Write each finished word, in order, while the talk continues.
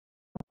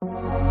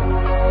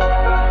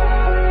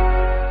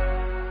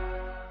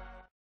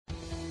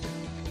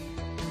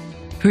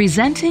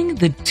Presenting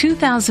the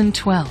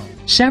 2012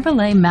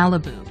 Chevrolet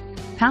Malibu.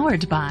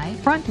 Powered by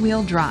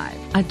front-wheel drive,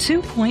 a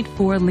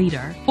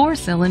 2.4-liter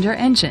four-cylinder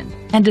engine,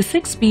 and a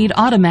 6-speed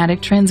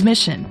automatic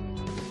transmission.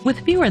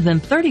 With fewer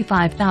than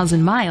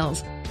 35,000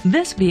 miles,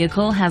 this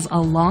vehicle has a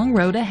long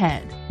road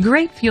ahead.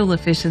 Great fuel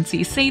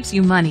efficiency saves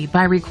you money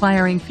by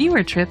requiring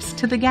fewer trips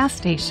to the gas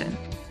station.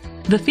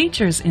 The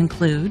features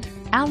include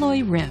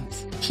alloy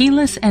rims,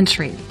 keyless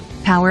entry,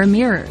 power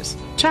mirrors,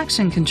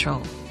 traction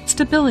control,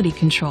 stability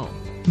control,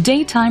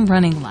 daytime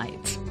running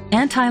lights,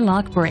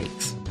 anti-lock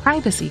brakes,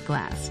 privacy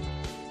glass.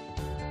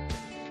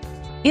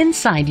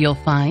 Inside you'll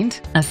find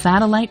a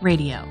satellite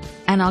radio,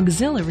 an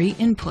auxiliary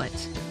input,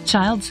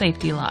 child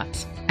safety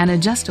locks, an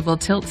adjustable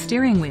tilt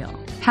steering wheel,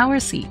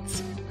 power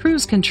seats,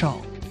 cruise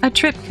control, a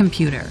trip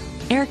computer,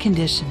 air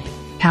conditioning,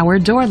 power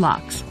door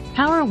locks,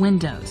 power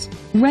windows.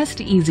 Rest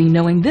easy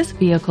knowing this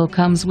vehicle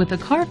comes with a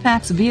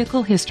Carfax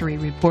Vehicle History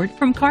Report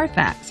from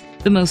Carfax,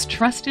 the most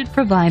trusted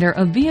provider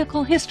of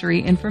vehicle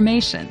history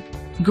information.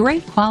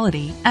 Great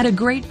quality at a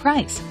great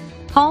price.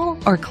 Call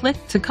or click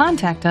to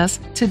contact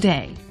us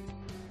today.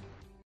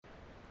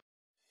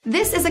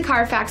 This is a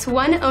Carfax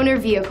one-owner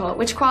vehicle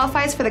which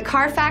qualifies for the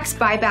Carfax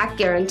Buyback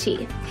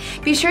Guarantee.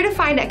 Be sure to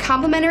find a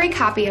complimentary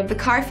copy of the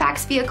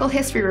Carfax Vehicle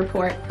History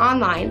Report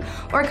online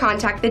or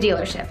contact the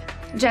dealership.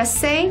 Just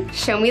say,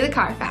 "Show me the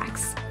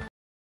Carfax."